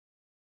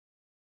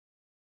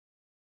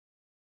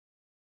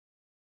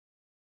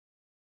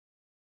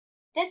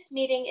This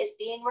meeting is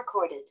being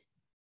recorded.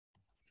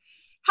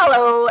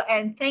 Hello,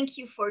 and thank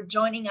you for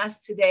joining us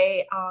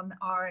today on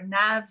our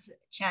NAVS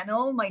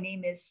channel. My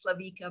name is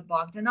Slavika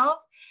Bogdanov.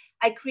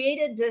 I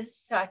created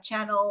this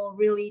channel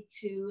really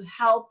to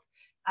help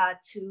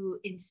to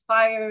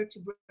inspire,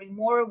 to bring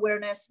more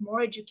awareness,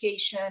 more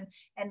education,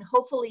 and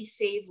hopefully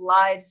save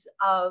lives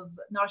of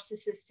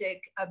narcissistic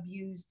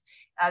abused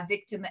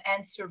victims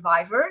and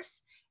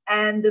survivors.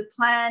 And the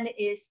plan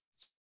is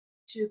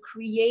to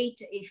create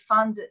a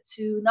fund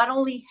to not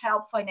only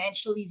help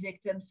financially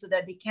victims so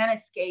that they can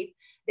escape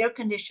their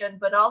condition,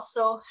 but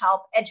also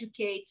help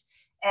educate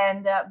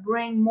and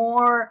bring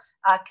more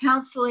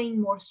counseling,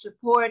 more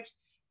support,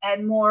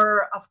 and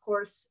more, of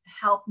course,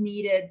 help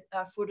needed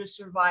for the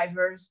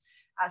survivors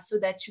so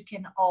that you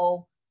can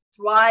all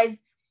thrive.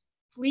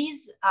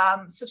 Please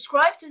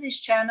subscribe to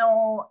this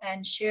channel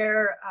and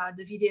share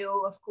the video,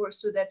 of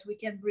course, so that we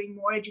can bring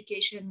more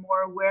education,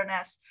 more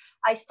awareness.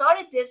 I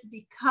started this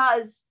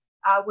because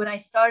when I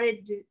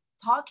started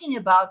talking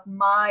about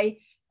my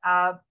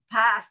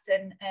past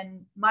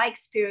and my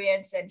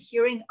experience and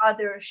hearing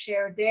others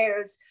share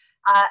theirs,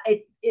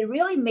 it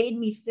really made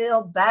me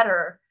feel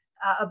better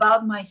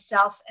about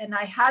myself. And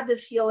I had the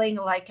feeling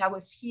like I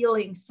was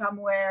healing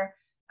somewhere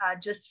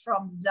just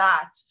from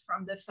that,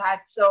 from the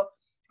fact. So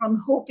I'm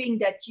hoping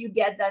that you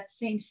get that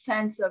same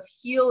sense of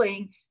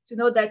healing, to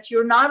know that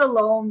you're not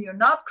alone, you're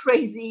not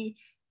crazy,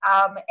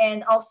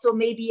 and also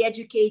maybe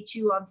educate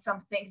you on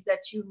some things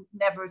that you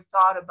never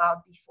thought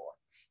about before.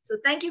 So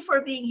thank you for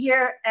being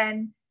here,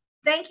 and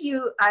thank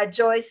you,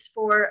 Joyce,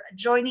 for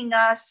joining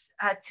us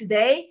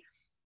today.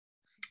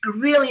 I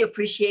really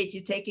appreciate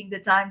you taking the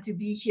time to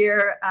be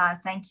here.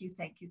 Thank you,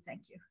 thank you,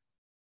 thank you.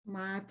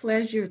 My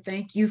pleasure.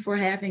 Thank you for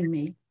having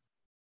me.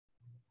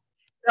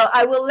 So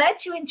I will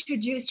let you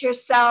introduce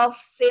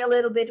yourself, say a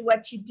little bit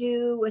what you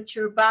do, what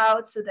you're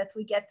about, so that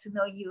we get to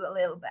know you a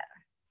little better.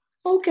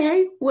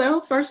 Okay, well,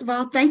 first of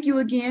all, thank you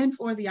again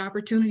for the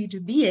opportunity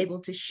to be able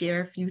to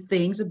share a few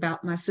things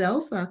about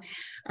myself.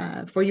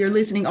 For your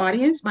listening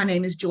audience, my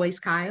name is Joyce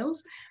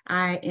Kyles.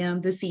 I am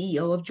the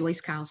CEO of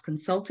Joyce Kyles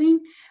Consulting.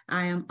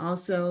 I am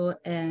also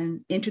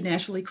an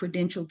internationally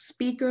credentialed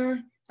speaker,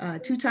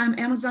 two-time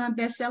Amazon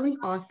best-selling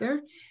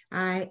author.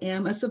 I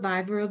am a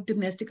survivor of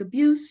domestic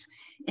abuse,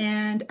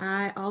 and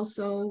I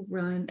also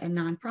run a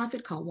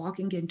nonprofit called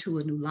Walking Into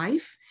a New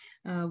Life,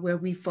 where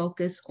we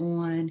focus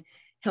on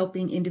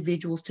helping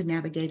individuals to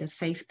navigate a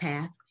safe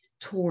path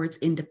towards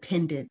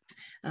independence.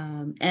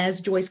 As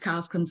Joyce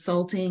Kyles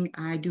Consulting,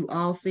 I do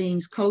all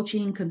things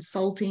coaching,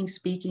 consulting,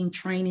 speaking,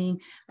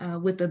 training,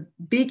 with a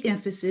big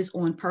emphasis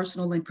on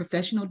personal and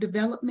professional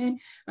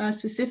development,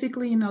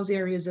 specifically in those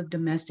areas of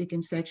domestic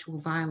and sexual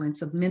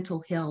violence, of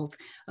mental health,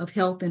 of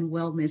health and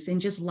wellness,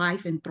 and just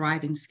life and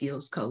thriving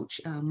skills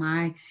coach.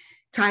 My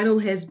title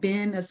has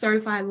been a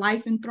certified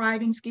life and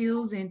thriving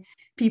skills, and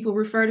people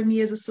refer to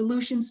me as a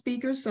solution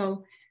speaker.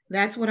 So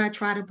that's what I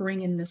try to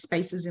bring in the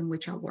spaces in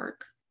which I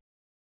work.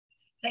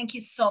 Thank you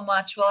so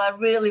much. Well, I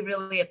really,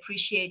 really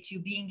appreciate you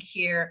being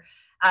here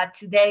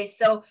today.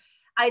 So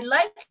I'd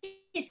like,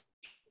 if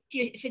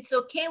it's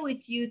okay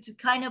with you, to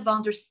kind of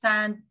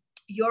understand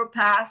your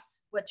past,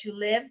 what you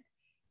lived,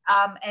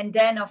 and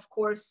then, of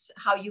course,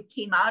 how you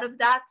came out of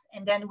that.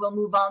 And then we'll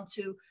move on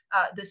to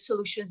the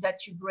solutions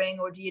that you bring,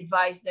 or the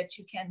advice that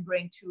you can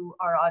bring to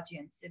our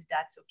audience, if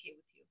that's okay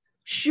with you.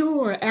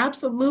 Sure,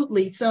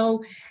 absolutely.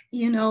 So,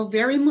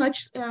 very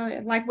much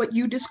like what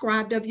you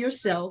described of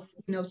yourself,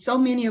 so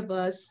many of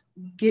us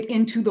get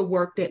into the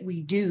work that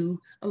we do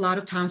a lot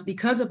of times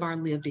because of our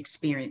lived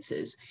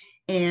experiences.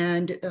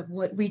 And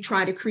what we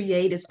try to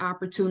create is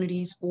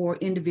opportunities for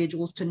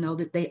individuals to know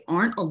that they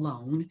aren't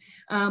alone,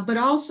 but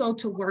also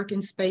to work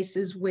in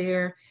spaces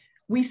where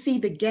we see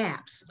the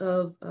gaps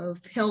of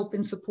help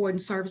and support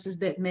and services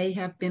that may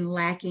have been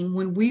lacking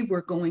when we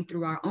were going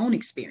through our own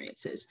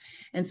experiences.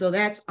 And so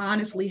that's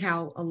honestly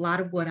how a lot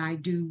of what I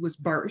do was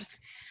birthed.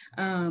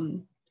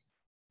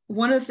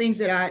 One of the things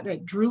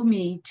that drew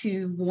me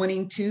to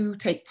wanting to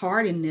take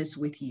part in this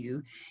with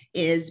you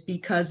is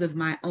because of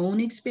my own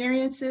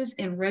experiences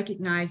and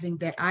recognizing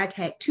that I'd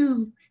had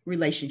two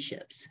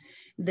relationships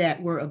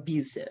that were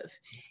abusive.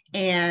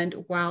 And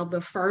while the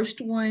first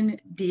one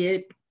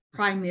did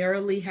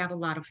primarily have a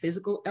lot of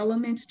physical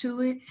elements to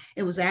it,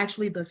 it was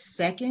actually the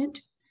second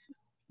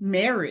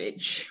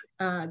marriage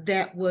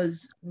that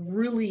was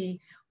really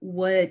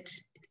what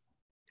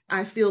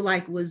I feel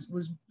like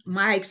was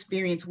my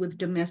experience with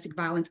domestic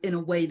violence in a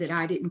way that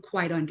I didn't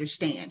quite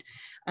understand.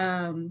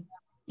 In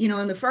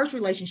the first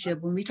relationship,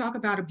 when we talk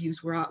about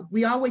abuse,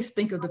 we always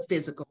think of the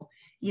physical,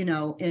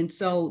 and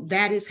so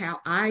that is how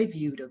I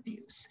viewed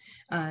abuse.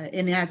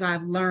 And as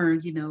I've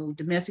learned,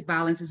 domestic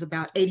violence is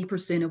about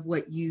 80% of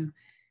what you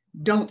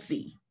don't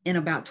see and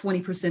about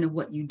 20% of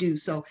what you do.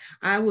 So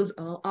I was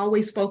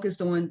always focused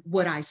on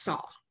what I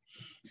saw.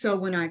 So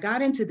when I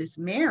got into this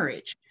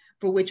marriage,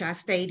 for which I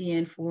stayed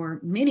in for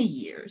many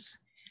years,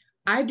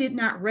 I did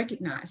not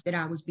recognize that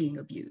I was being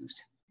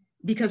abused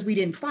because we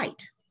didn't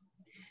fight.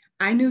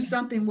 I knew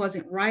something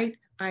wasn't right.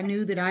 I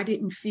knew that I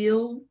didn't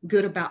feel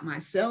good about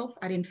myself.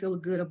 I didn't feel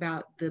good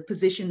about the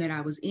position that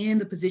I was in,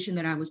 the position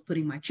that I was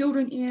putting my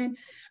children in.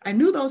 I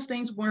knew those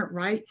things weren't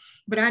right,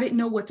 but I didn't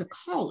know what to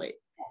call it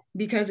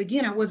because,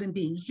 again, I wasn't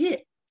being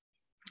hit.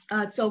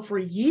 So for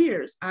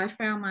years, I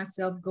found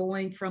myself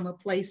going from a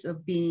place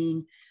of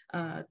being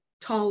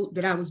told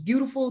that I was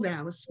beautiful, that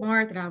I was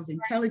smart, that I was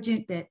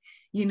intelligent, that,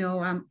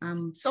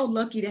 I'm so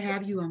lucky to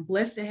have you. I'm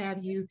blessed to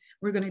have you.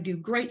 We're going to do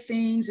great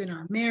things in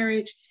our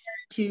marriage,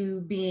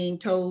 to being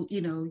told,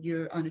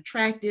 you're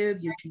unattractive,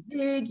 you're too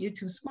big, you're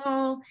too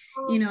small,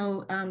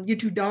 you're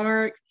too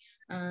dark,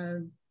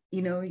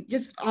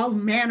 just all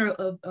manner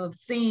of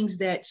things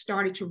that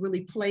started to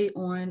really play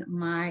on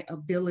my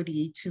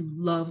ability to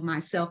love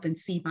myself and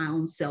see my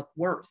own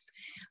self-worth.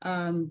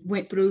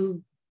 Went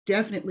through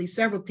definitely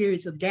several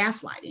periods of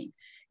gaslighting,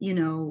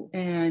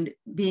 and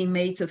being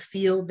made to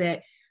feel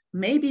that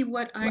maybe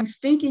what I'm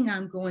thinking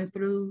I'm going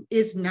through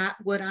is not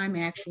what I'm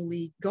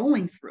actually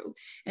going through.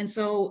 And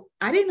so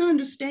I didn't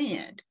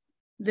understand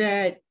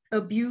that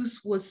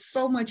abuse was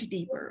so much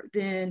deeper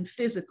than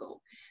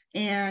physical.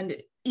 And,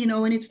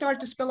 and it started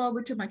to spill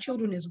over to my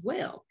children as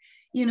well.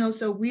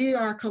 So we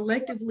are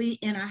collectively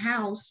in a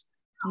house,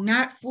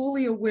 not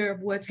fully aware of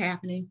what's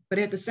happening, but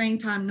at the same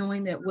time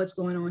knowing that what's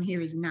going on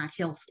here is not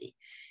healthy.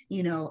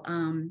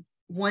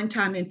 One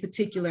time in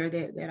particular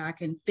that I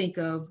can think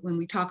of when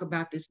we talk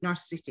about this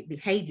narcissistic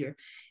behavior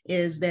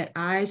is that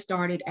I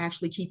started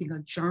actually keeping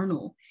a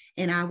journal,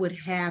 and I would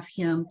have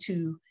him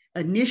to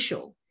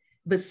initial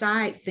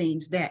beside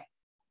things that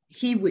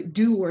he would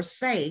do or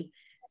say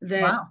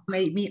that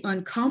made me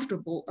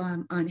uncomfortable,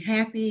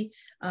 unhappy,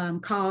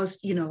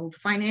 caused,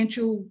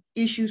 financial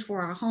issues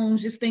for our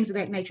homes, just things of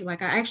that nature.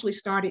 Like I actually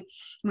started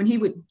when he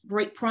would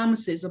break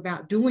promises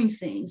about doing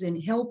things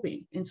and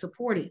helping and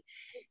supporting.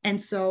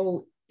 And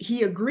so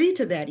he agreed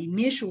to that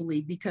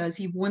initially because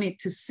he wanted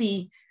to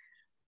see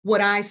what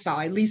I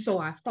saw, at least so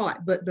I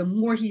thought. But the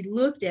more he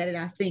looked at it,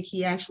 I think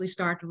he actually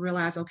started to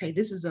realize, okay,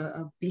 this is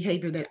a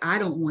behavior that I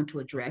don't want to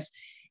address.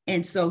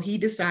 And so he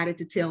decided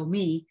to tell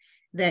me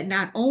that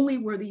not only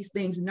were these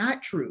things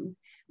not true,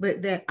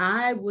 but that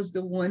I was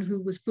the one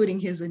who was putting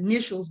his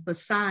initials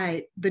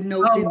beside the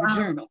notes in the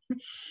journal.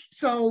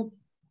 So,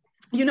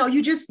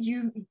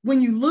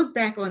 when you look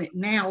back on it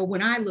now, or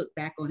when I look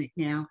back on it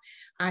now,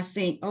 I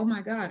think, oh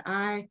my God,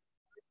 I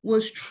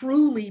was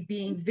truly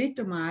being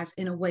victimized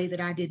in a way that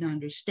I didn't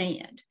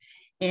understand.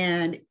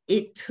 And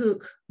it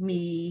took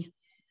me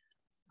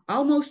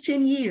almost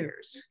 10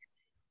 years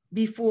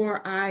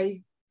before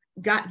I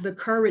got the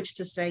courage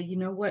to say, you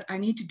know what, I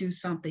need to do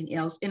something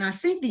else. And I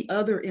think the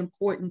other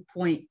important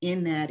point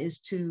in that is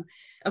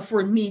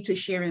for me to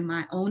share in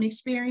my own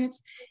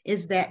experience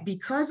is that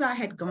because I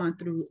had gone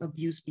through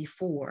abuse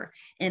before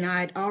and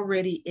I'd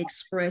already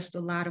expressed a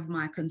lot of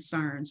my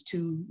concerns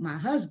to my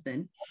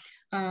husband,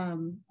 a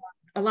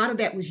lot of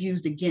that was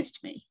used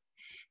against me.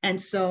 And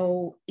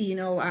so,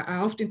 I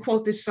often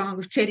quote this song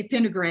of Teddy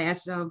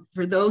Pendergrass,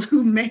 for those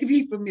who may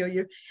be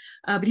familiar,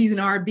 but he's an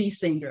R&B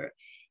singer.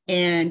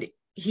 And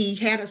he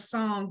had a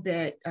song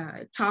that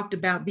talked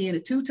about being a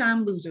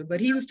two-time loser,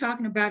 but he was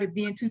talking about it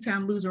being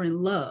two-time loser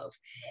in love.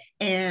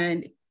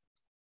 And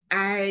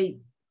I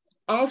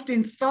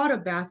often thought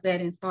about that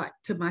and thought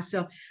to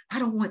myself, I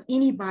don't want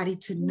anybody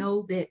to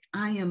know that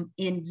I am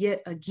in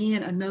yet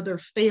again another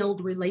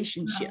failed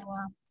relationship,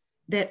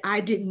 that I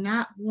did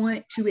not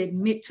want to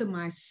admit to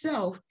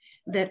myself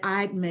that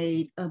I'd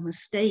made a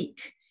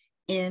mistake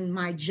in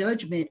my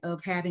judgment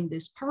of having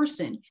this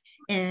person.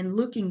 And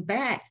looking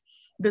back,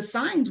 the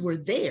signs were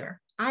there.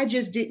 I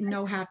just didn't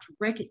know how to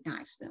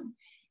recognize them.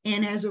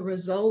 And as a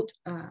result,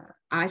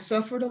 I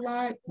suffered a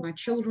lot. My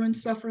children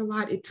suffered a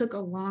lot. It took a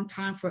long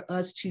time for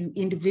us to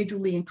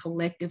individually and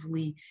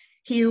collectively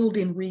heal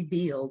and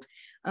rebuild.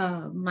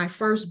 My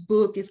first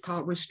book is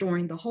called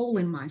Restoring the Whole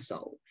in My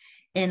Soul.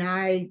 And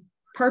I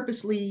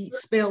purposely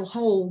spell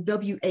whole,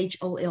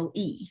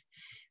 W-H-O-L-E,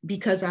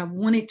 because I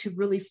wanted to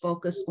really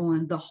focus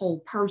on the whole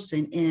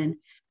person. And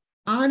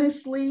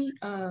honestly,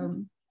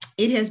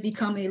 it has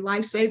become a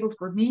lifesaver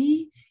for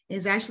me.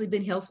 It's actually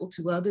been helpful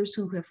to others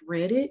who have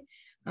read it.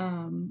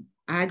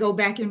 I go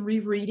back and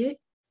reread it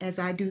as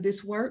I do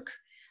this work,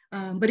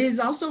 but it is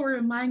also a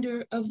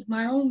reminder of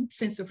my own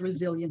sense of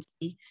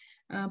resiliency.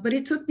 But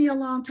it took me a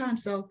long time.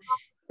 So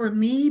for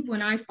me,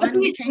 when I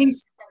finally came to,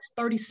 I was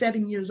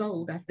 37 years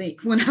old, I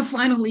think, when I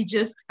finally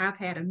I've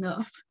had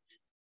enough.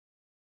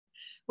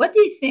 What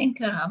do you think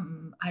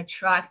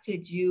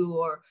attracted you,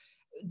 or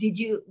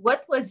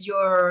what was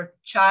your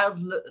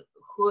childhood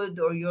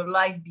or your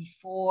life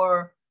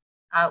before?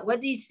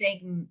 What do you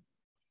think?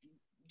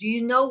 Do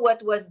you know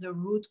what was the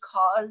root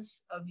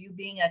cause of you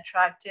being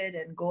attracted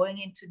and going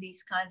into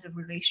these kinds of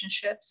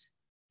relationships?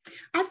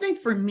 I think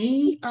for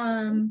me,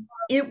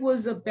 it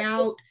was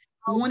about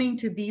wanting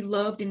to be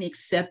loved and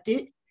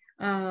accepted.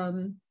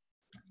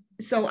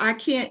 So I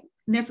can't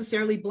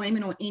necessarily blame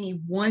it on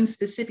any one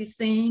specific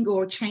thing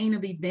or chain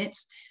of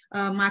events.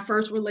 My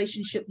first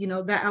relationship,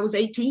 that I was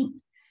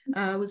 18.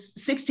 I was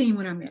 16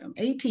 when I met him,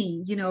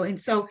 18, and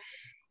so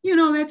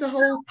that's a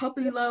whole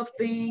puppy love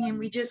thing. And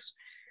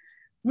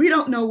we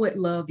don't know what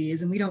love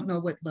is, and we don't know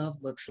what love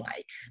looks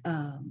like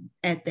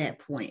at that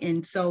point.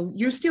 And so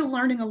you're still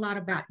learning a lot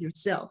about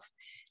yourself.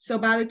 So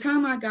by the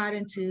time I got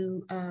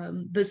into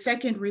the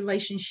second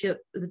relationship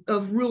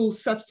of real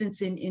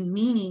substance and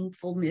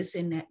meaningfulness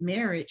in that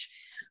marriage,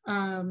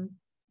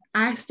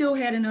 I still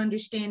had an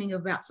understanding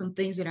about some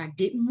things that I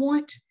didn't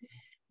want,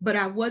 but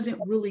I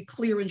wasn't really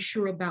clear and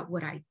sure about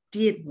what I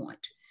did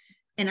want.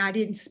 And I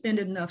didn't spend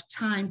enough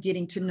time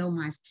getting to know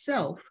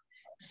myself.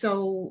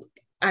 So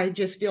I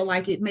just feel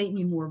like it made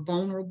me more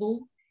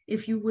vulnerable,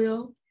 if you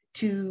will,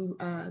 to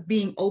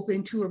being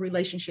open to a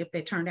relationship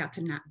that turned out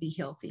to not be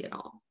healthy at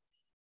all.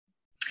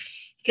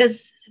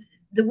 Because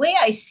the way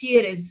I see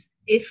it is,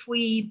 if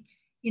we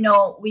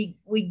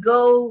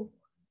go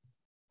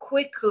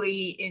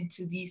quickly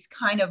into these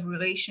kind of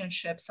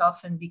relationships,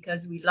 often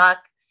because we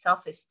lack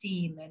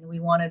self-esteem and we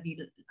want to be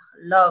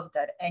loved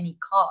at any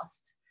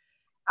cost.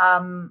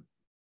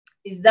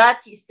 Is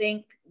that, you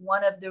think,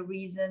 one of the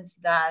reasons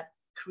that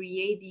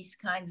create these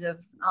kinds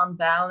of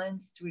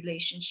unbalanced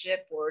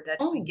relationship, or that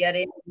we get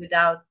in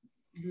without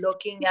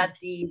looking at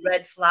the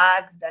red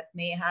flags that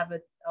may have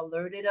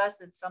alerted us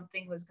that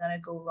something was going to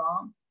go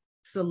wrong?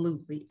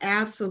 Absolutely.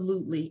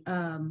 Absolutely.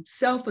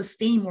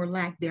 Self-esteem or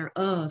lack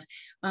thereof,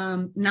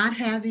 not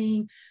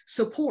having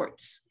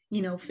supports,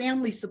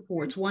 family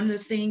supports. One of the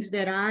things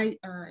that I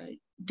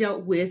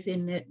dealt with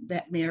in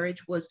that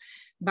marriage was,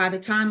 by the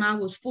time I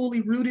was fully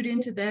rooted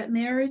into that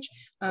marriage,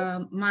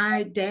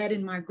 my dad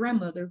and my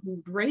grandmother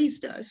who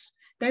raised us,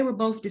 they were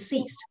both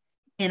deceased.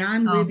 And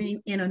I'm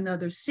living in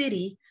another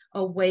city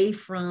away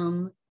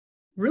from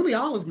really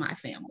all of my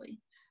family,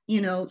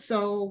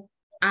 so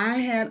I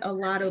had a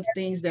lot of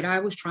things that I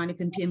was trying to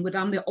contend with.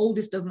 I'm the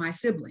oldest of my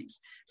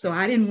siblings. So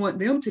I didn't want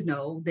them to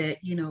know that,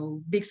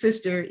 big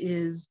sister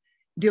is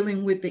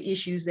dealing with the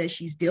issues that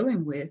she's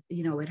dealing with,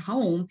 at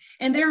home.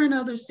 And they're in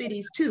other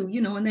cities too,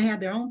 and they have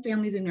their own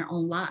families and their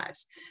own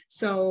lives.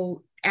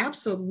 So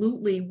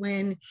absolutely,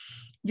 when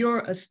your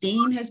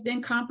esteem has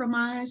been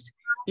compromised,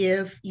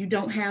 if you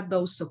don't have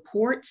those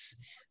supports,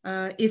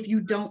 if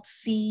you don't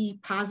see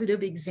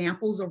positive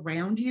examples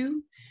around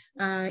you,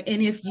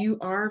 and if you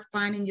are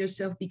finding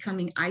yourself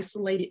becoming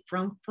isolated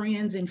from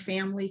friends and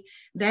family,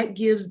 that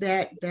gives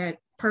that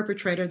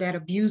perpetrator, that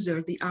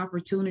abuser, the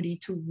opportunity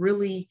to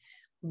really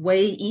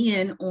weigh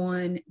in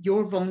on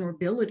your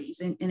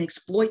vulnerabilities and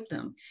exploit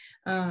them.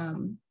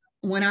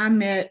 When I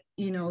met,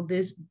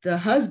 the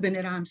husband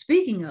that I'm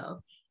speaking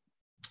of,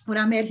 when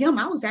I met him,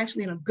 I was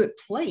actually in a good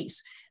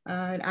place.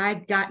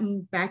 I'd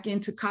gotten back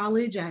into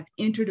college. I'd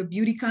entered a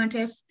beauty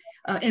contest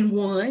and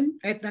won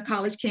at the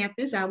college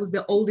campus. I was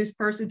the oldest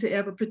person to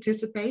ever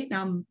participate.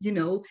 I'm,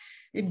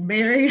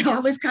 married,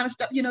 all this kind of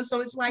stuff,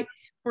 so it's like,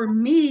 for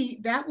me,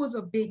 that was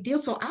a big deal.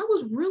 So I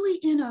was really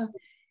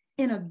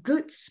in a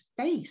good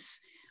space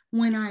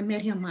when I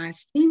met him. My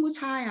esteem was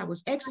high. I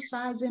was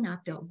exercising. I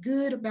felt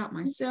good about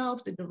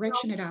myself, the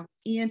direction that I was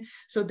in.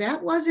 So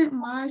that wasn't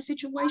my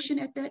situation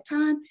at that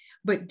time,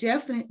 but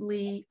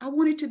definitely I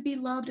wanted to be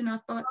loved. And I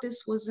thought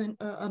this was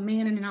a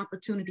man and an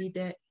opportunity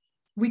that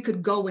we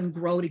could go and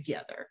grow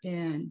together.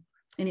 And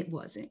it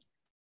wasn't.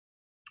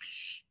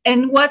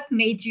 And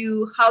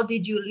how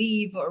did you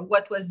leave, or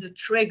what was the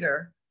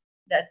trigger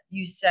that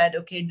you said,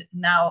 okay,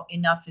 now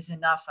enough is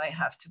enough, I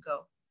have to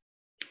go?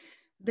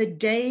 The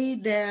day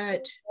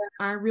that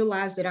I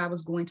realized that I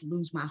was going to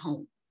lose my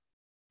home.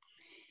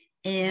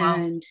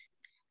 And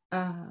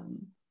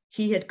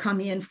he had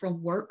come in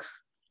from work,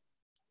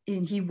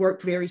 and he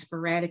worked very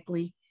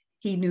sporadically.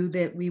 He knew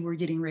that we were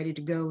getting ready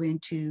to go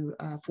into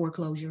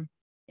foreclosure,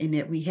 and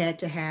that we had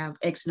to have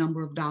X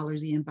number of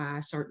dollars in by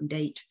a certain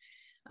date.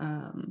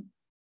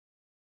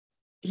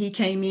 He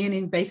came in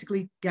and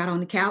basically got on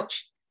the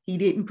couch. He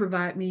didn't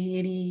provide me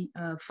any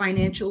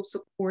financial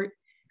support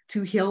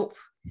to help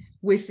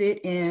with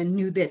it, and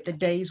knew that the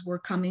days were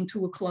coming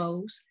to a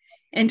close,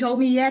 and told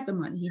me he had the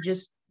money. He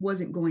just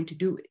wasn't going to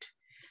do it.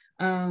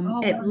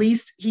 At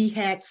least he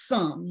had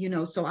some,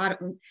 so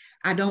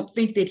I don't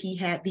think that he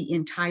had the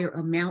entire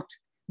amount,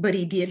 but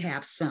he did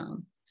have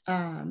some.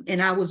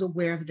 And I was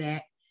aware of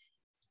that.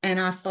 And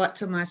I thought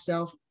to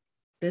myself,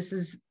 this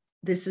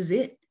is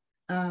it.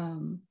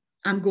 I'm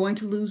going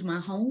to lose my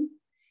home.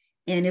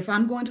 And if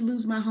I'm going to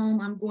lose my home,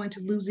 I'm going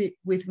to lose it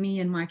with me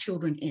and my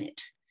children in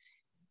it.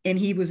 And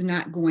he was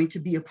not going to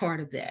be a part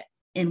of that.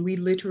 And we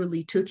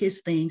literally took his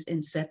things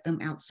and set them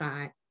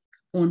outside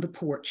on the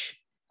porch.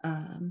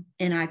 And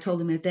I told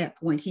him at that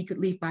point he could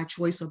leave by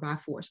choice or by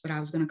force, but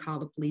I was going to call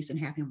the police and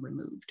have him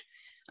removed.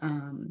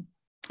 And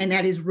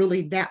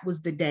that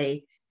was the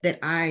day that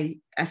I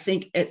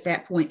think at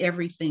that point,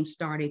 everything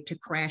started to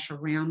crash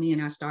around me.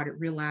 And I started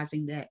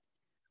realizing that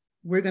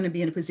we're going to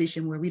be in a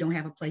position where we don't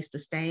have a place to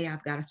stay.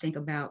 I've got to think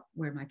about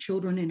where my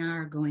children and I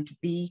are going to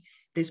be.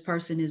 This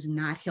person is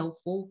not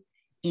helpful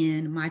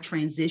in my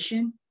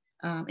transition.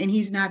 And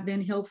he's not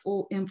been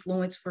helpful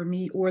influence for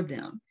me or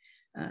them.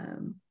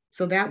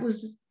 So that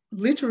was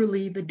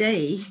literally the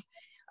day.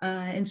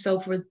 And so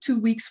for 2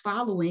 weeks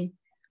following,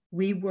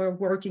 we were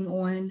working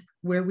on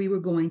where we were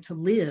going to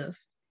live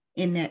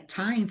in that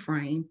time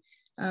frame,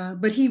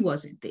 but he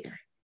wasn't there.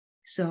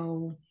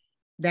 So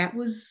that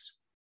was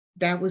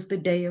the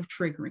day of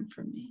triggering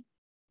for me.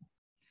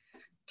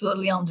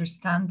 Totally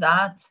understand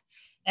that.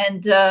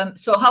 And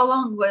so how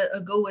long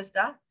ago was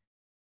that?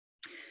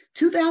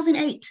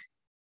 2008,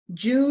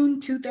 June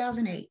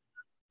 2008.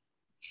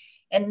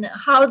 And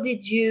how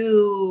did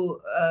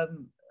you,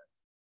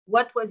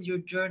 what was your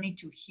journey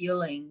to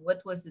healing?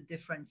 What was the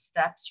different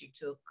steps you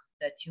took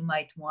that you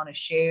might want to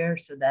share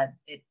so that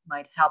it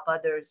might help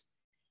others?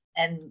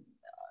 And,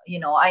 you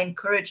know, I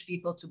encourage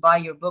people to buy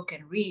your book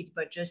and read,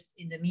 but just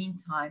in the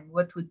meantime,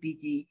 what would be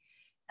the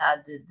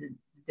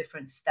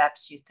different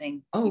steps you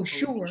think? Oh,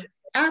 sure.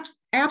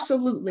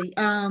 Absolutely.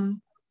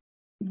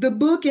 The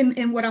book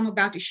and what I'm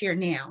about to share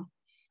now,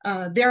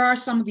 there are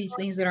some of these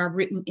things that are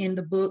written in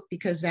the book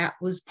because that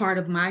was part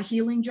of my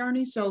healing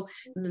journey. So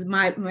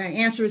my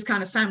answer is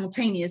kind of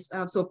simultaneous.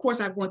 So of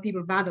course I want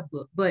people to buy the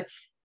book, but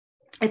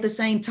at the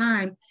same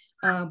time,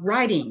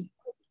 writing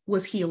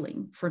was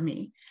healing for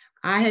me.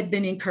 I had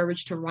been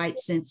encouraged to write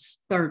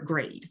since 3rd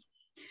grade.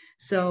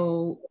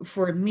 So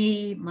for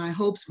me, my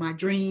hopes, my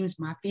dreams,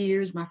 my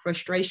fears, my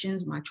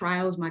frustrations, my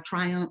trials, my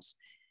triumphs,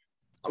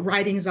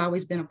 writing has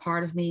always been a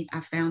part of me. I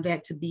found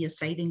that to be a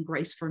saving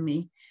grace for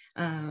me.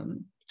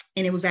 And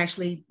it was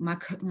actually my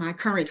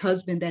current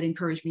husband that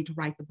encouraged me to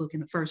write the book in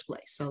the first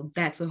place. So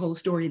that's a whole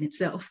story in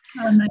itself.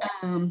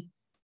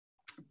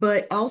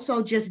 But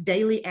also just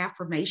daily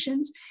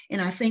affirmations.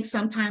 And I think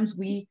sometimes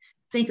we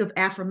think of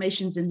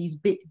affirmations in these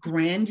big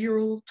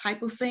grandeur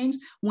type of things.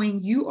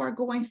 When you are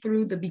going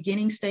through the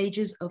beginning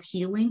stages of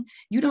healing,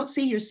 you don't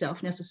see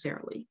yourself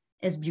necessarily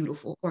as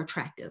beautiful or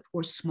attractive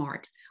or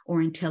smart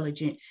or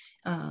intelligent.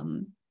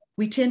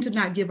 We tend to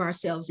not give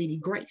ourselves any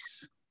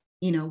grace.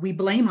 You know, we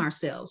blame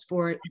ourselves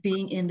for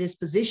being in this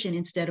position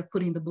instead of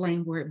putting the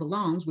blame where it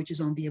belongs, which is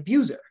on the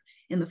abuser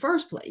in the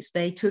first place.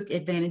 They took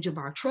advantage of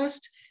our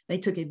trust. They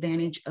took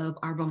advantage of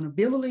our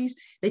vulnerabilities.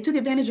 They took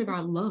advantage of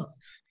our love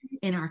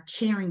and our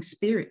caring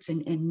spirits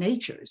and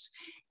natures.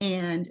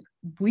 And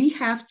we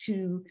have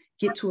to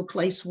get to a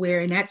place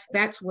where, and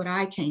that's what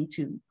I came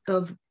to,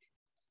 of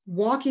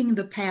walking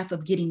the path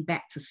of getting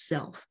back to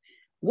self.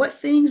 What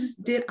things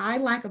did I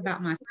like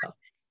about myself?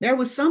 There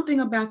was something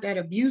about that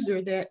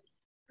abuser that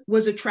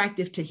was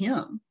attractive to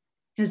him,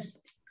 because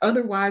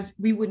otherwise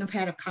we wouldn't have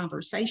had a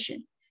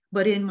conversation.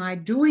 But in my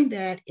doing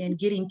that and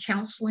getting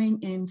counseling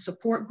and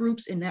support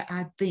groups, and that,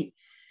 I think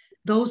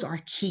those are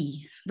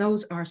key.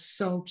 Those are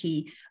so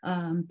key.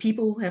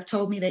 People have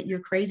told me that you're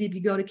crazy if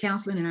you go to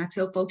counseling, and I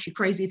tell folks you're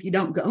crazy if you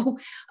don't go,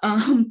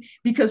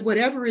 because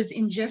whatever is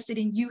ingested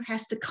in you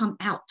has to come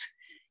out.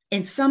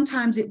 And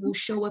sometimes it will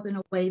show up in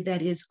a way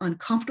that is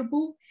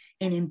uncomfortable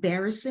and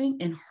embarrassing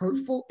and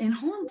hurtful and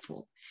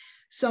harmful.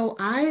 So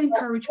I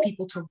encourage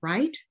people to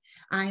write.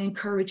 I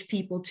encourage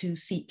people to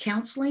seek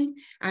counseling.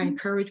 I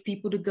encourage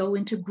people to go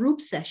into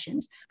group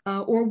sessions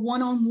or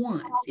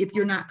one-on-ones if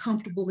you're not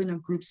comfortable in a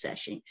group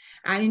session.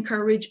 I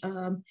encourage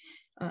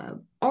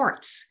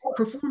arts,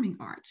 performing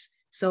arts.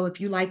 So if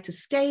you like to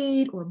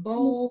skate or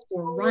bowl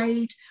or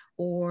write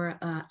or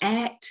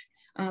act,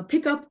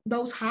 pick up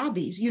those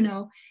hobbies, you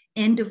know,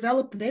 and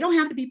develop. They don't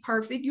have to be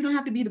perfect. You don't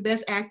have to be the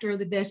best actor or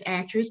the best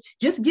actress.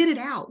 Just get it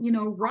out, you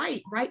know,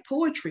 write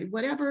poetry,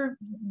 whatever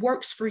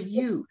works for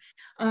you.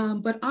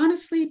 But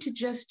honestly, to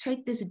just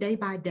take this day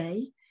by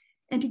day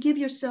and to give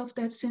yourself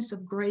that sense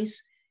of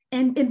grace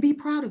and be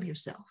proud of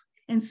yourself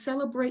and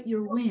celebrate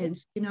your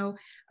wins. You know,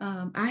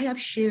 I have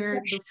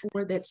shared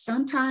before that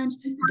sometimes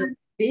the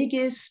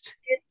biggest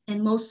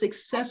and most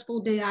successful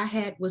day I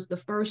had was the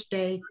first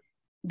day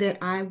that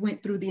I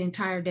went through the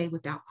entire day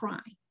without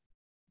crying.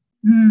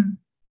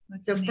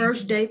 The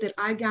first day that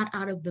I got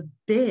out of the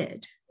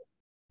bed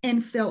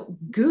and felt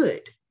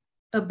good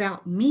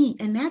about me.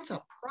 And that's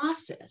a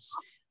process.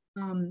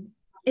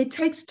 It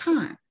takes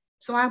time.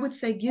 So I would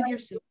say, give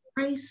yourself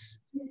grace,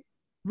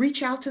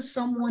 reach out to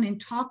someone and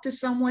talk to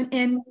someone,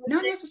 and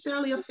not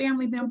necessarily a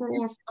family member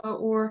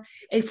or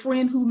a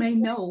friend who may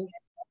know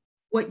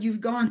what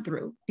you've gone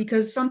through,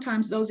 because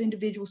sometimes those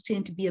individuals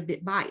tend to be a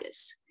bit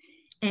biased.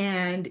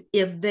 And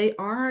if they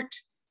aren't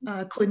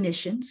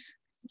clinicians,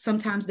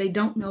 sometimes they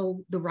don't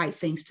know the right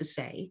things to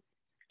say,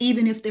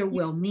 even if they're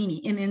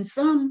well-meaning. And then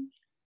some,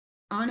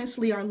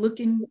 honestly, are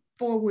looking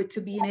forward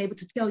to being able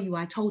to tell you,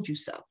 I told you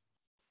so.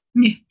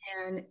 Yeah.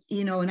 And,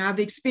 you know, and I've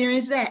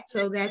experienced that.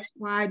 So that's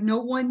why no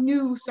one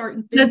knew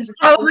certain things. That's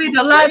probably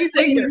the last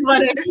thing you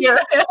want to hear.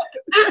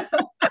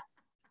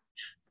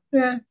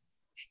 Yeah.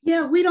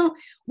 Yeah, we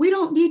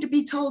don't need to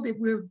be told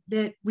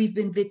that we've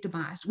been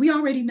victimized. We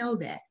already know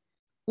that.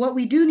 What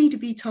we do need to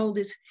be told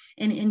is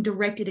and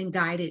directed and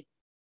guided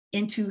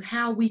into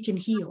how we can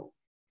heal,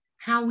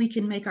 how we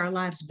can make our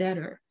lives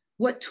better,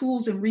 what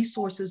tools and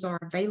resources are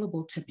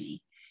available to me.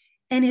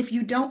 And if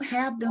you don't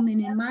have them,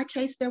 and in my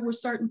case, there were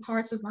certain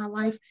parts of my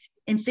life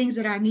and things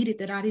that I needed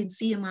that I didn't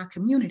see in my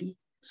community,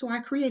 so I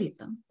created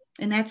them.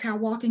 And that's how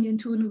Walking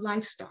Into a New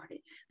Life started.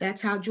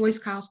 That's how Joyce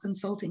Kyles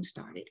Consulting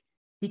started,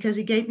 because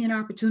it gave me an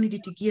opportunity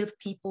to give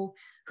people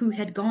who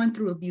had gone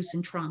through abuse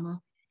and trauma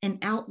an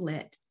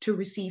outlet to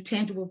receive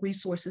tangible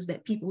resources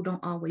that people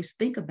don't always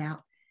think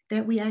about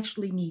that we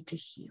actually need to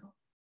heal.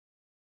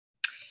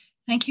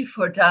 Thank you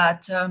for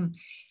that.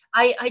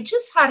 I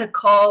just had a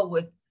call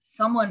with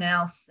someone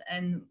else,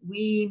 and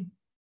we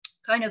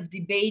kind of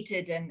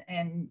debated,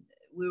 and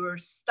we were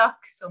stuck.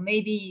 So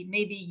maybe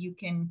you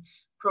can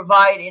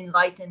provide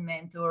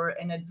enlightenment or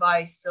an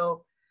advice.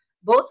 So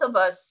both of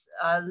us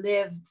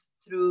lived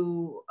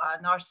through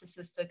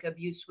narcissistic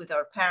abuse with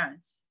our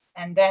parents,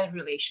 and then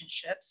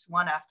relationships,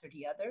 one after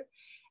the other.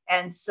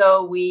 And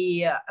so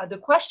the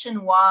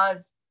question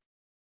was,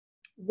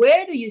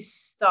 where do you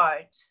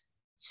start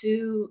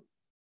to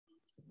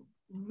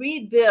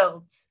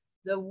rebuild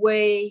the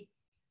way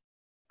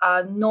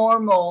a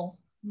normal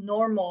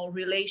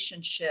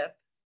relationship,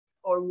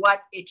 or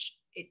what it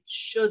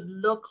should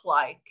look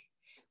like,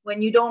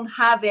 when you don't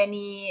have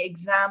any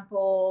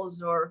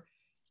examples, or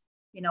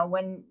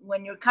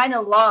when you're kind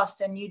of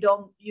lost and you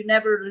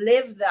never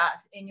live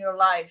that in your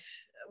life?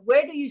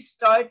 Where do you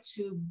start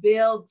to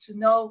build, to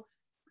know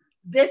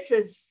this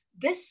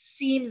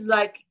seems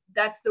like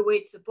that's the way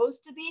it's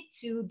supposed to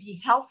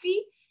be healthy,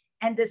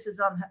 and this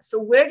is so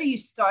where do you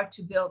start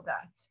to build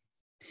that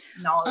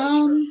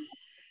knowledge?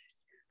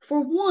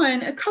 For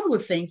one, a couple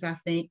of things, I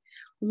think.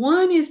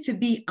 One is to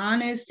be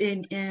honest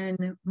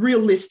and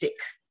realistic,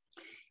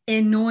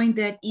 and knowing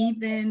that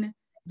even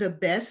the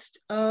best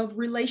of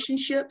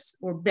relationships,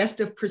 or best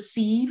of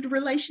perceived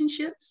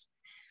relationships,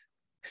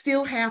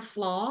 still have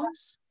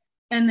flaws,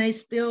 and they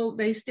still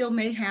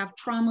may have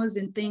traumas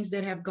and things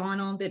that have gone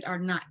on that are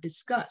not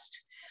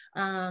discussed.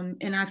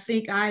 And I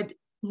think I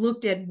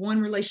looked at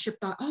one relationship,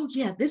 thought, oh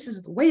yeah, this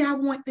is the way I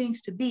want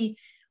things to be,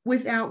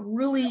 without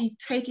really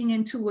taking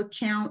into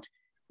account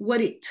what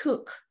it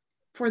took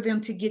for them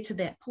to get to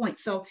that point.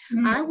 So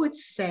I would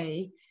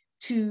say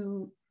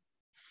to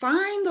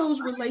find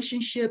those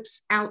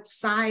relationships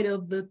outside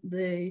of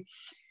the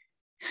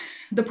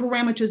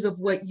parameters of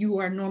what you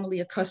are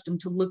normally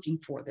accustomed to looking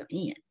for them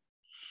in.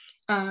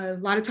 A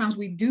lot of times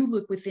we do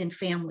look within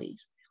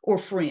families or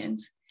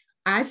friends.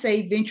 I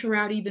say venture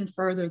out even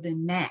further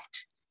than that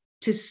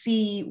to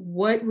see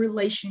what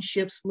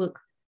relationships look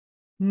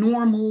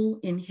normal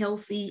and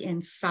healthy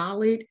and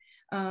solid,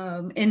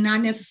 and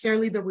not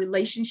necessarily the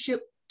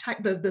relationship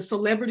type, the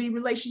celebrity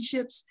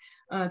relationships,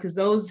 because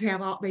those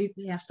have they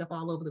have stuff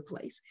all over the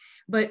place.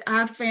 But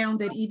I've found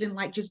that even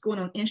like just going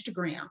on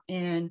Instagram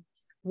and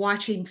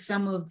watching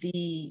some of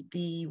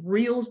the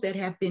reels that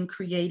have been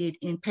created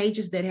and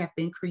pages that have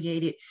been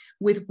created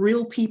with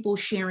real people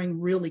sharing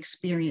real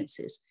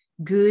experiences,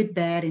 good,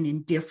 bad, and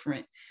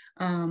indifferent.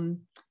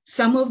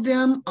 Some of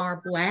them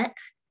are Black,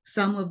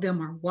 some of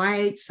them are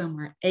white, some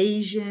are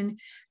Asian.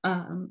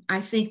 I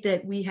think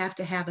that we have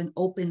to have an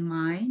open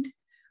mind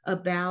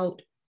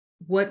about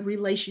what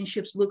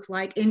relationships look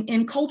like,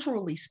 and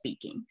culturally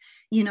speaking,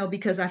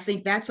 because I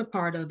think that's a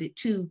part of it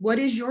too. What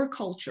is your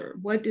culture?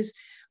 What does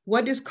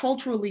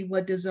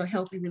a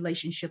healthy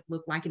relationship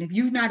look like? And if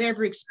you've not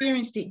ever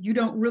experienced it, you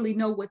don't really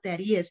know what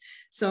that is.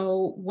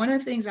 So one of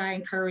the things I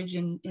encourage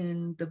in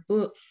the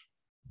book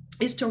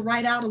is to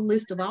write out a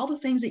list of all the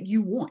things that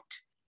you want.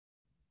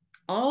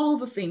 All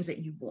the things that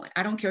you want.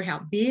 I don't care how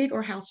big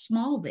or how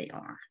small they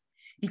are,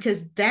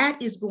 because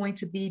that is going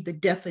to be the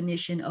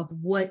definition of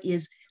what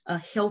is a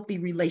healthy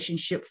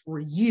relationship for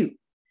you.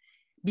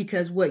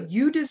 Because what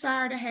you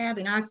desire to have,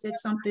 and I said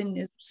something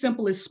as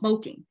simple as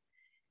smoking.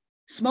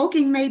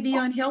 Smoking may be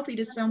unhealthy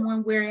to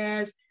someone,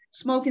 whereas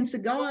smoking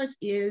cigars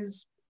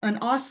is an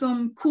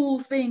awesome, cool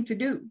thing to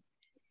do.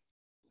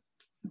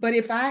 But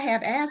if I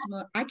have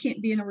asthma, I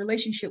can't be in a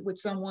relationship with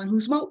someone who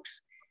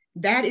smokes.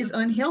 That is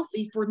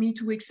unhealthy for me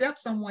to accept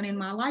someone in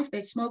my life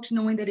that smokes,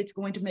 knowing that it's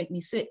going to make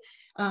me sick.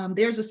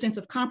 There's a sense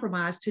of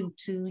compromise to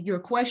your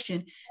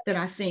question that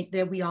I think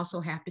that we also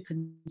have to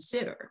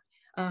consider.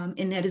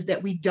 And that is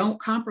that we don't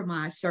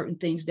compromise certain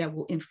things that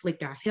will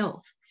inflict our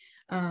health.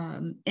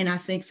 And I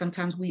think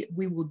sometimes we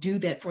will do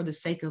that for the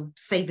sake of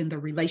saving the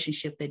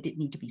relationship that didn't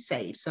need to be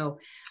saved. So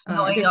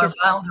knowing our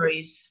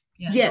boundaries.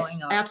 Yeah, yes,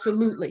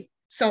 absolutely.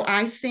 So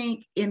I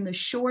think in the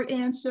short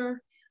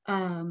answer,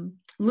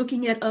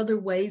 looking at other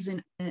ways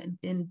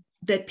and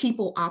that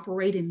people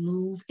operate and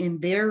move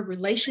in their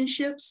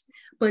relationships,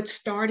 but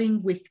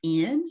starting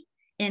within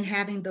and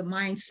having the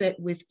mindset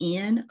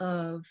within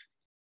of,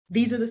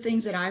 these are the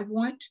things that I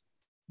want.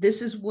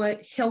 This is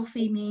what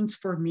healthy means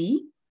for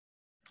me.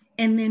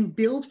 And then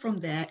build from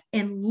that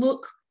and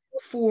look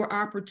for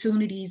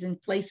opportunities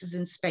and places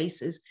and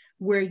spaces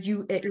where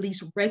you at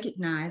least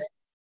recognize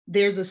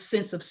there's a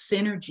sense of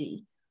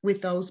synergy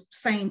with those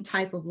same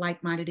type of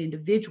like-minded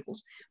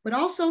individuals. But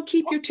also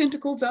keep your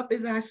tentacles up,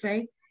 as I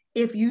say.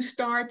 If you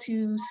start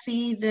to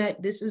see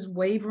that this is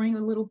wavering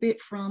a little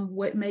bit from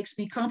what makes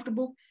me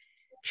comfortable,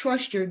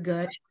 trust your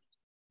gut.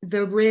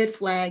 The red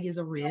flag is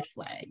a red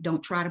flag.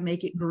 Don't try to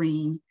make it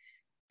green.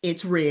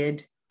 It's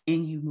red,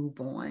 and you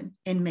move on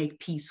and make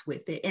peace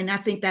with it. And I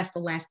think that's the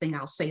last thing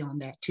I'll say on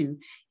that too,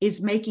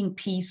 is making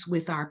peace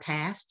with our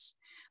pasts.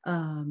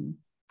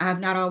 I've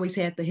not always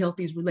had the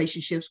healthiest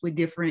relationships with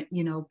different,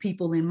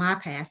 people in my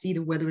past,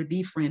 either whether it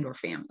be friend or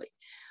family.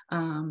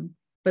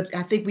 But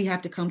I think we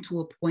have to come to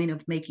a point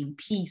of making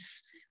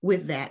peace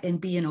with that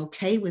and being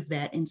okay with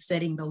that and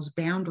setting those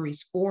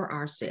boundaries for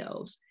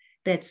ourselves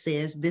that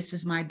says, this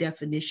is my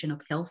definition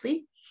of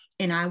healthy,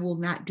 and I will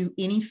not do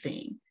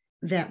anything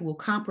that will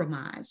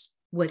compromise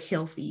what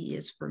healthy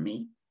is for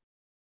me.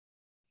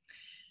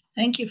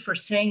 Thank you for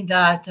saying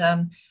that.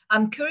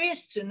 I'm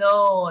curious to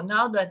know,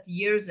 now that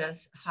years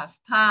have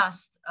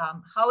passed,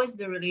 how is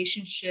the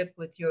relationship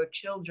with your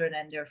children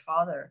and their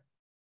father?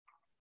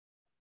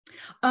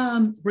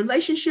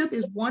 Relationship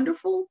is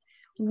wonderful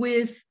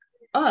with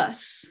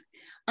us.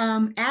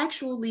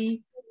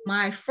 Actually,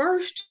 my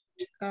first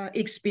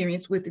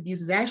experience with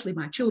abuse is actually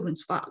my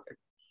children's father.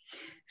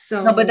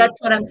 So, no, but that's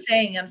what I'm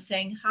saying. I'm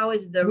saying, how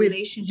is the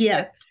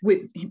relationship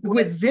with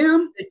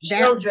them, the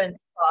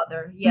children's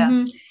father? Yeah,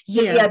 mm-hmm,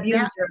 the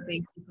abuser,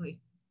 basically.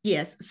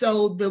 Yes.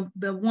 So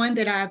the one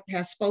that I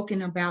have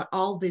spoken about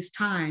all this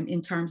time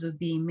in terms of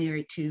being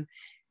married to,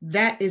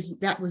 that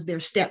was their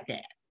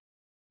stepdad.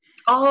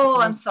 Oh,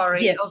 so, I'm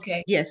sorry. Yes,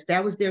 okay. Yes,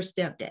 that was their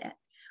stepdad.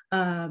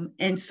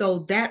 And so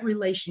that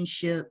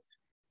relationship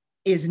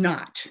is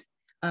not.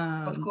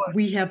 Of course.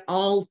 We have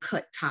all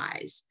cut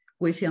ties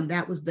with him.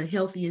 That was the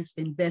healthiest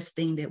and best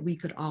thing that we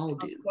could all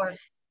do. Of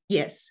course.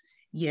 Yes.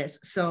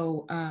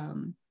 So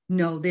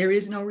no, there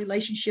is no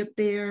relationship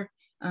there.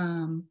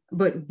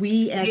 But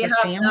we as a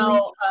family,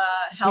 now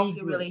a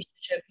healthy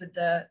relationship with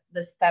the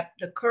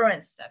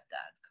current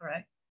stepdad,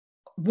 correct?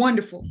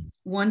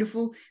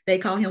 Wonderful. They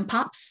call him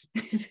Pops.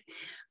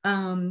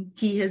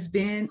 He has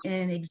been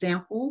an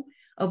example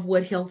of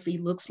what healthy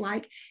looks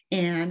like.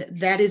 And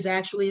that is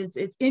actually,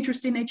 it's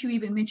interesting that you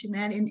even mentioned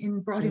that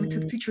and brought him into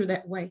the picture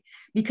that way,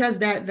 because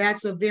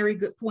that's a very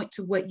good point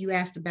to what you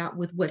asked about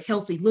with what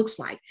healthy looks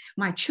like.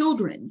 My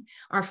children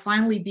are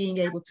finally being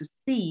able to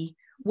see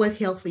what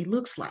healthy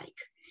looks like.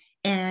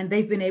 And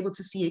they've been able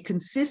to see it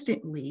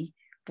consistently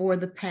for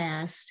the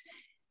past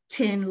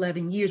 10,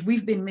 11 years.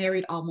 We've been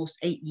married almost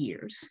 8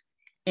 years.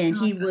 And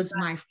he was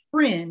my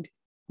friend.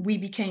 We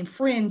became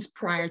friends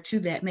prior to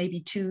that, maybe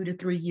 2 to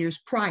 3 years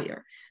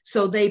prior.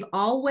 So they've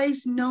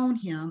always known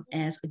him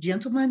as a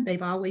gentleman.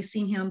 They've always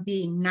seen him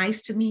being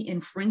nice to me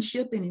in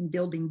friendship and in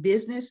building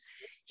business.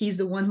 He's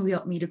the one who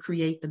helped me to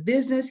create the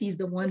business. He's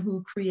the one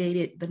who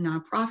created the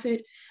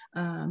nonprofit.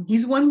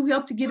 He's the one who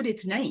helped to give it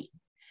its name.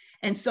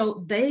 And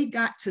so they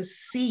got to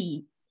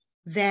see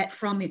that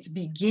from its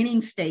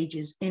beginning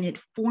stages and it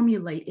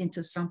formulate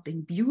into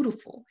something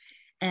beautiful.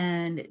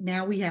 And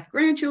now we have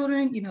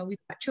grandchildren, we've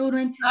got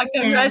children.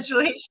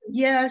 Congratulations.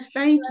 Yes,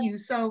 thank you.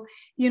 So,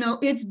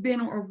 it's been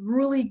a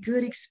really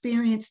good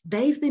experience.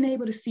 They've been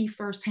able to see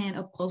firsthand,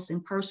 up close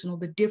and personal,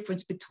 the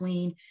difference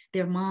between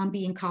their mom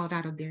being called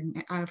out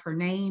of her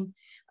name,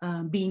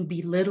 being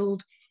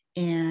belittled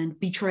and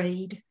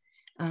betrayed,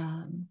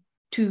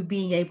 to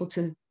being able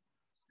to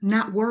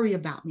not worry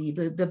about me.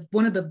 The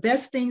one of the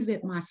best things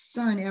that my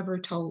son ever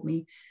told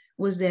me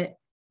was that,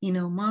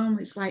 Mom,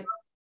 it's like,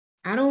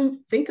 I don't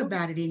think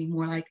about it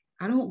anymore. Like,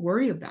 I don't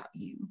worry about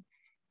you.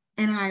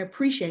 And I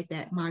appreciate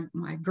that.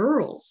 My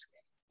girls,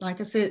 like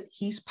I said,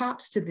 he's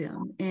Pops to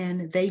them,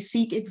 and they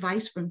seek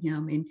advice from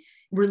him, and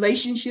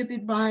relationship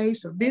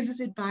advice or business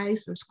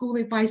advice or school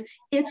advice.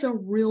 It's a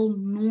real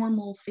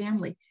normal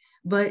family.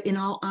 But in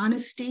all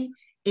honesty,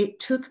 it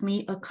took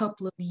me a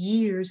couple of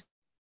years,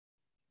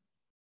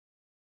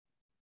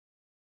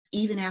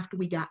 even after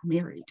we got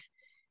married,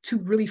 to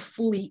really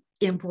fully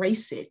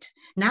embrace it,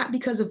 not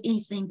because of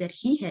anything that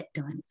he had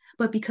done,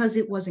 but because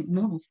it wasn't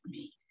normal for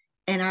me.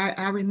 And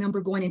I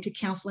remember going into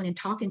counseling and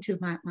talking to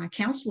my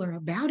counselor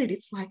about it.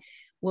 It's like,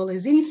 well,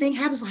 is anything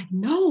happens? Like,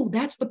 no,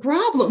 that's the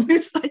problem.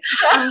 It's like,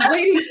 I'm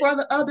waiting for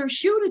the other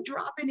shoe to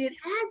drop and it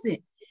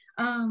hasn't.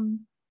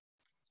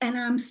 And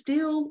I'm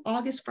still,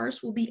 August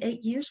 1st will be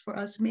 8 years for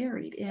us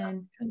married.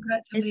 And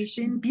it's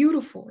been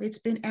beautiful. It's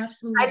been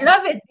absolutely I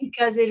love it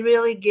because it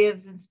really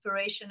gives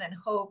inspiration and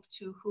hope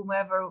to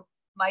whomever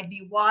might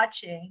be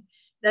watching,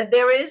 that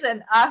there is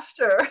an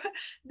after,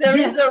 there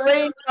is a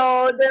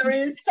rainbow, there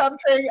is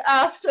something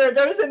after,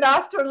 there is an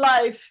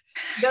afterlife,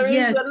 there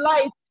is a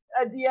light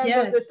at the end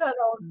of the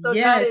tunnel. So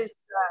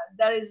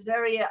that is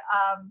very,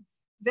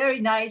 very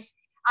nice.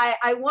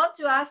 I want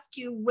to ask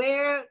you,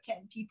 where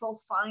can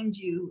people find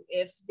you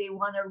if they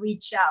want to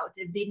reach out,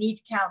 if they need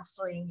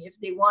counseling, if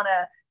they want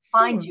to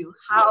find you?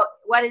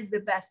 What is the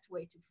best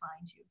way to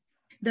find you?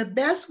 The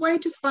best way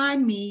to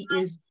find me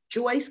is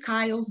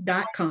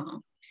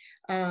joycekiles.com.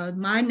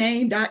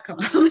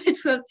 myname.com.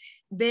 So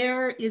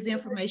there is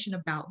information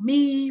about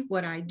me,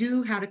 what I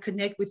do, how to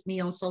connect with me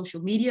on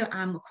social media.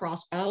 I'm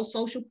across all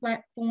social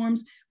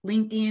platforms,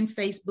 LinkedIn,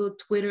 Facebook,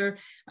 Twitter,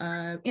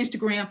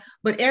 Instagram,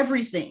 but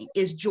everything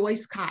is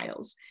Joyce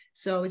Kiles.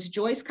 So it's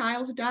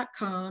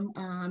joycekiles.com.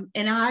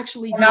 And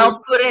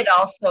I'll put it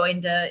also in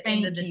the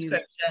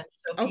description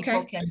so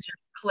people can just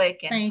click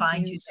and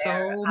find you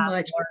there. So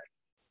much.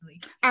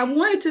 I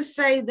wanted to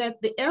say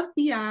that the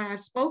FBI, I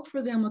spoke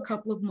for them a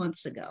couple of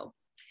months ago,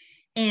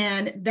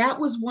 And that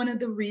was one of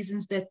the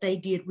reasons that they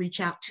did reach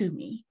out to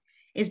me,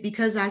 is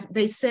because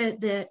they said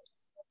that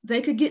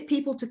they could get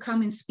people to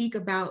come and speak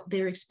about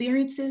their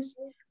experiences,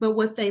 but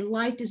what they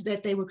liked is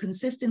that they were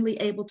consistently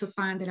able to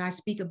find that I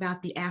speak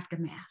about the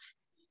aftermath,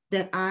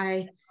 that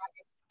I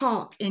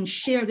talk and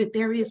share that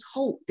there is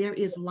hope, there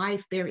is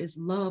life, there is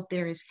love,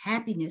 there is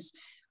happiness,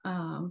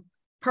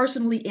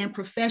 personally and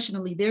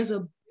professionally. There's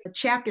a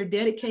chapter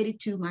dedicated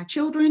to my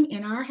children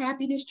in our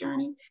happiness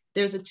journey.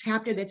 There's a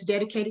chapter that's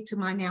dedicated to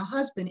my now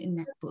husband in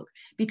that book,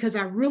 because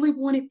I really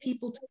wanted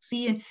people to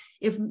see, and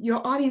if your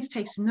audience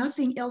takes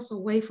nothing else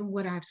away from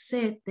what I've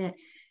said, that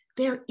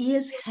there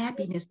is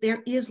happiness,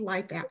 there is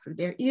life after,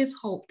 there is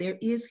hope, there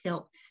is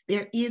help,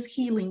 there is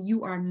healing.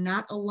 You are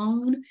not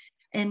alone.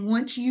 And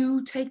once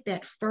you take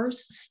that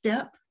first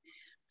step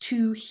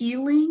to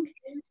healing,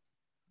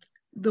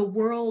 the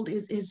world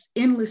is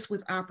endless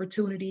with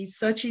opportunities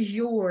such as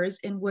yours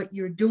and what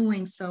you're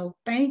doing. So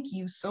thank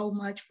you so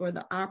much for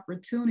the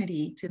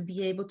opportunity to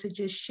be able to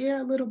just share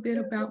a little bit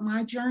about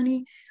my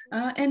journey,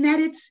 and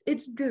that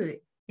it's good.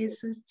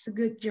 It's a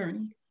good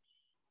journey.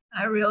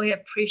 I really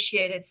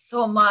appreciate it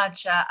so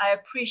much. I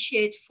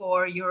appreciate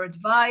for your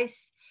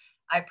advice.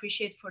 I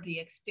appreciate for the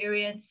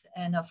experience,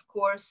 and of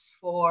course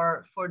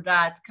for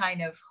that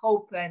kind of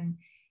hope and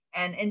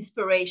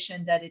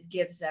inspiration that it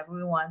gives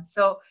everyone.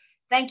 So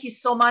thank you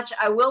so much.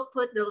 I will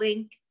put the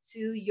link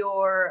to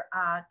your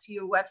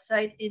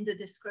website in the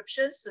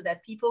description so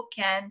that people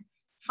can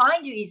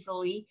find you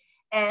easily.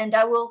 And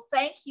I will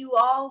thank you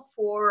all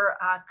for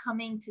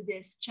coming to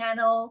this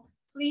channel.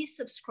 Please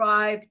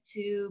subscribe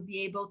to be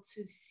able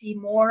to see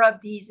more of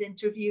these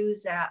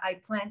interviews.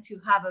 I plan to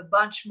have a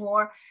bunch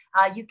more.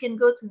 You can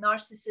go to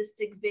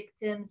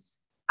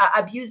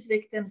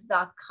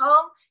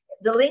narcissisticabusevictims.com.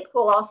 The link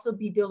will also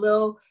be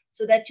below,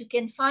 so that you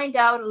can find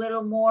out a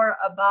little more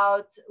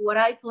about what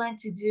I plan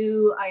to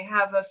do. I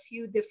have a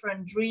few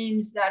different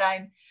dreams that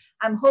I'm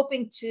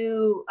hoping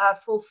to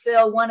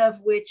fulfill, one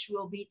of which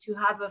will be to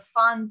have a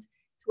fund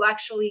to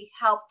actually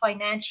help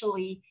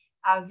financially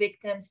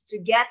victims to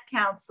get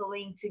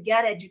counseling, to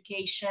get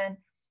education,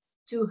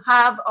 to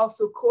have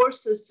also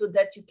courses so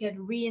that you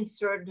can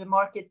reinsert the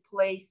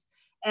marketplace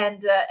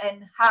and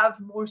have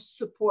more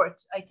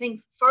support. I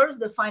think first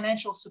the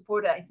financial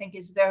support, I think,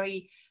 is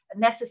very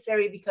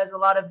necessary, because a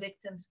lot of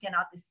victims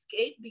cannot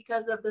escape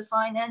because of the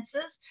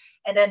finances,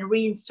 and then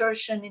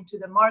reinsertion into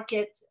the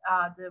market,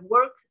 the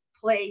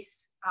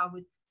workplace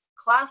with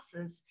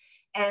classes,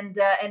 and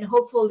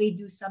hopefully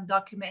do some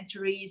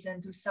documentaries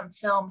and do some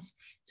films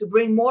to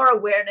bring more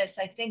awareness.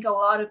 I think a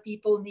lot of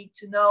people need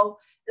to know,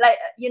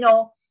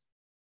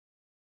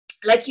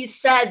 like you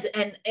said,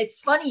 and it's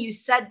funny you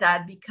said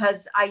that,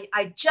 because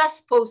I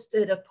just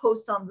posted a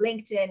post on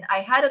LinkedIn. I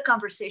had a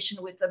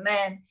conversation with a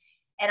man,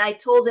 and I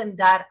told him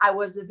that I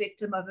was a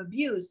victim of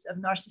abuse, of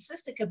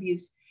narcissistic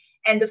abuse.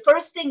 And the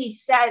first thing he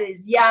said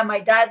is, yeah,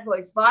 my dad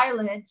was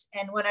violent,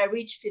 and when I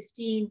reached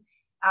 15,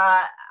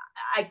 I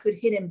could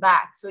hit him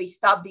back. So he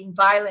stopped being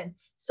violent.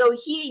 So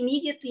he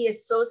immediately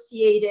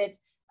associated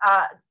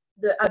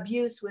the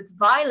abuse with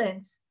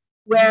violence,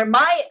 where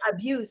my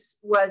abuse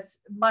was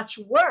much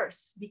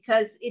worse,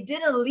 because it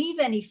didn't leave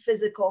any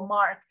physical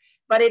mark,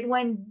 but it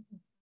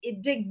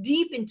dig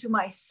deep into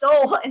my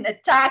soul and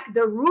attack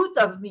the root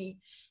of me.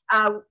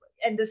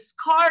 And the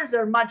scars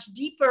are much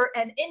deeper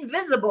and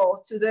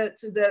invisible to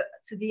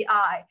the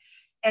eye.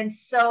 And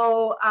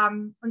so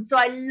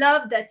I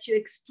love that you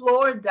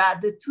explored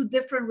that, the two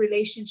different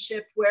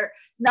relationships, where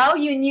now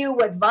you knew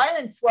what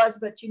violence was,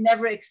 but you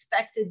never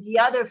expected the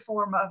other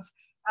form of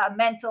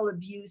mental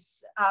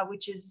abuse,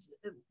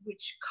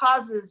 which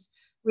causes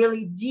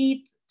really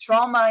deep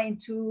trauma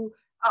into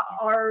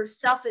our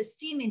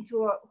self-esteem,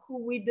 into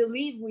who we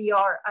believe we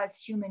are as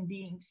human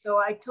beings. So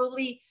I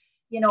totally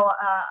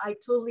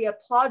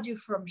applaud you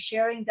from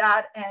sharing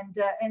that, and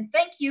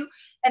thank you.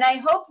 And I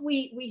hope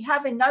we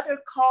have another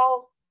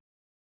call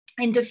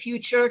in the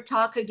future,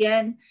 talk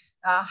again,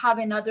 have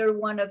another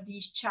one of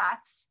these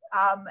chats.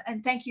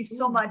 And thank you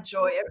so much,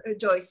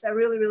 Joyce. I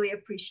really, really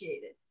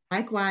appreciate it.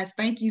 Likewise,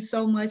 thank you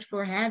so much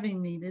for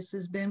having me. This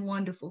has been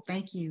wonderful.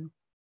 Thank you.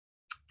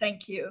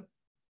 Thank you.